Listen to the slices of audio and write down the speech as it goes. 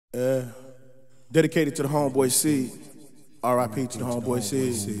Yeah. Dedicated to the homeboy C. R.I.P. to the homeboy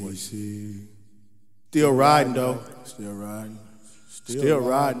C. Still riding though. Still riding. Still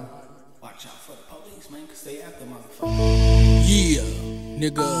riding. Watch out for the police, man, cause they after motherfuckers. Yeah,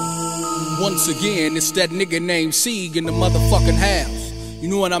 nigga. Once again, it's that nigga named Seagram in the motherfucking house. You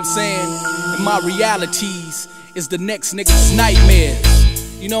know what I'm saying? And my realities is the next nigga's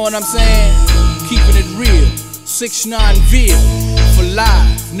nightmares. You know what I'm saying? Keeping it real. 6'9" for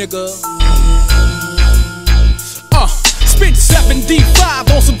life, nigga. Spit 7D5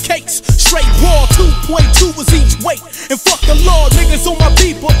 on some cakes. Straight raw, 2.2 was each weight. And fuck the law, niggas on my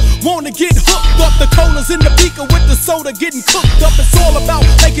beeper wanna get hooked up. The colas in the beaker with the soda getting cooked up. It's all about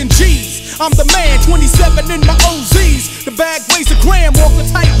making G's. I'm the man, 27 in my OZs. The bag weighs a gram, walk a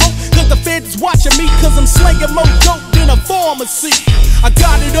tightrope. Cause the feds watching me, cause I'm slinging more dope than a pharmacy. I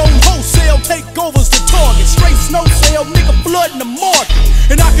got it on wholesale, takeovers to Target. Straight snow sale, nigga flooding the market.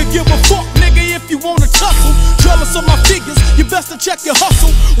 And I could give a fuck, nigga, if you wanna tussle. Jealous of my figures, you best to check your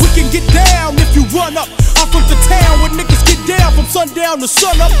hustle. We can get down if you run up. I'm from the town where niggas get down from sundown to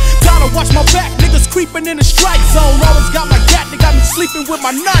sunup. Gotta watch my back, niggas creeping in the strike zone. Always got my gat, they got me sleeping with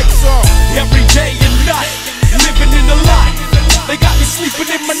my nights on. Every day and night, living in the light. They got me sleeping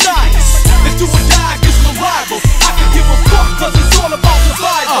in my nights. It's do or die against my rival. I can give a fuck cause it's all about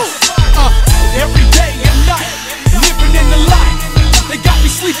survival. Every day and night, living in the light. They got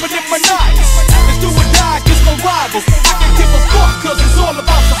me sleeping in my nights. It's do or die against my rival. I can give a fuck cause it's all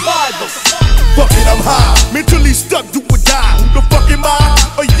about survival. Fuck it, I'm high, mentally stuck, do or die. Who the fuck am I?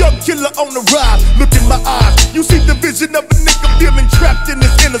 A young killer on the ride. Look in my eyes, you see the vision of a nigga feeling trapped in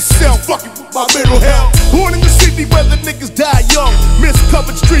his inner cell. Fucking with my mental health. Born in the city where the niggas die young.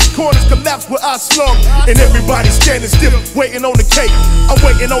 Miscovered street corners collapse where I slum. And everybody standing still, waiting on the cake. I'm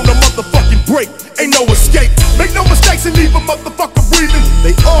waiting on the motherfucking break. Ain't no escape. Make no mistakes and leave a motherfucker breathing.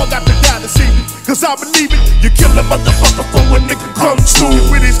 They all got to die this evening, cause I believe it. You kill a motherfucker for a nigga come true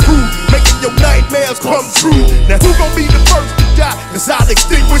with his crew, making your nightmares come true. Now who gon' be the first to die? Cause I'll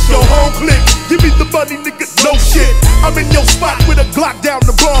extinguish your whole clique. Give me the money, nigga, no shit. I'm in your spot with a Glock down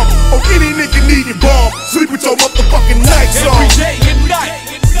the bomb. On any nigga needing bomb. Sleep with your motherfucking nights on. Every day and night,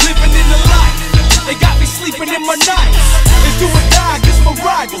 living in the light. They got me sleeping in my nights. It's do or die against my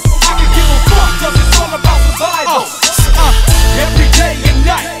rivals. I can give a fuck cause it's all about survival. Every day and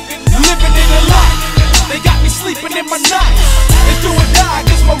night, living in the light. They got me sleeping in my nights. It's do or die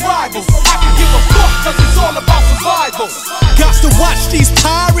against my rivals. I can give a fuck cause it's all about survival. Got to watch these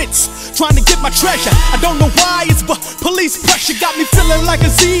pirates trying to get my treasure. I don't know why it's but police pressure got me feeling like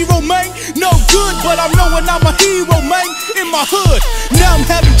a zero, man. No good, but I'm knowing I'm a hero, man. In my hood, now I'm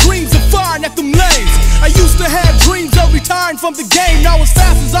having dreams of firing at them lanes. I used to have dreams of retiring from the game. Now as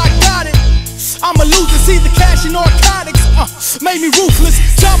fast as I got it, I'm a loser, see the cash in narcotics made me ruthless.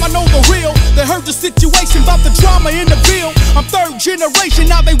 Time I know the real. They heard the situation about the drama in the bill. I'm third generation,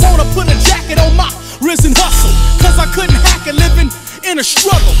 now they wanna put a jacket on my wrist and hustle. Cause I couldn't hack it living in a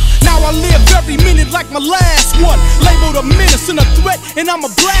struggle. Now I live every minute like my last one. Labeled a menace and a threat, and I'm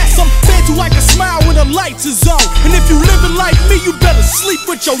a blast. I'm fed to like a smile when the lights is on. And if you living like me, you better sleep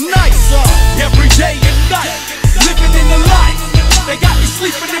with your nights on. Every day and night, living in the light. They got me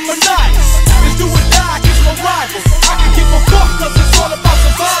sleeping in my nights. It's do or die against my rivals. I can give a fuck cause it's all about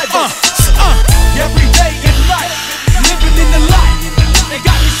survival. Every day and night, living in the light. They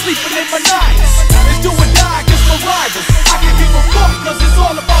got me sleeping in my nights. It's do or die against my rivals. I can give a fuck cause it's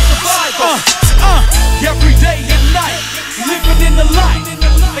all about survival. Every day and night, living in the light.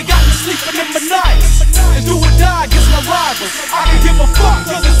 They got me sleeping in my nights. It's do or die against my rivals. I can give a fuck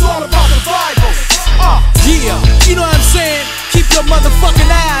cause it's all about survival. Yeah, you know what I'm saying? Keep your motherfucking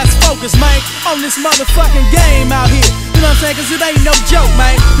eyes focused, man, on this motherfucking game out here. You know what I'm saying? Cause it ain't no joke,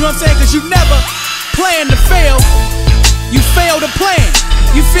 man. You know what I'm saying? Cause you never plan to fail, you fail to plan.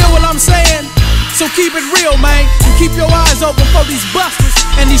 You feel what I'm saying? So keep it real, man, and keep your eyes open for these busters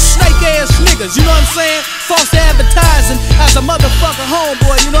and these snake ass niggas, you know what I'm saying? False advertising as a motherfucker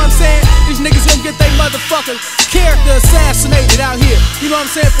homeboy, you know what I'm saying? These niggas gonna get their motherfucking character assassinated out here, you know what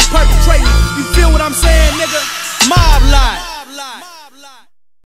I'm saying? For perpetrating, you feel what I'm saying, nigga?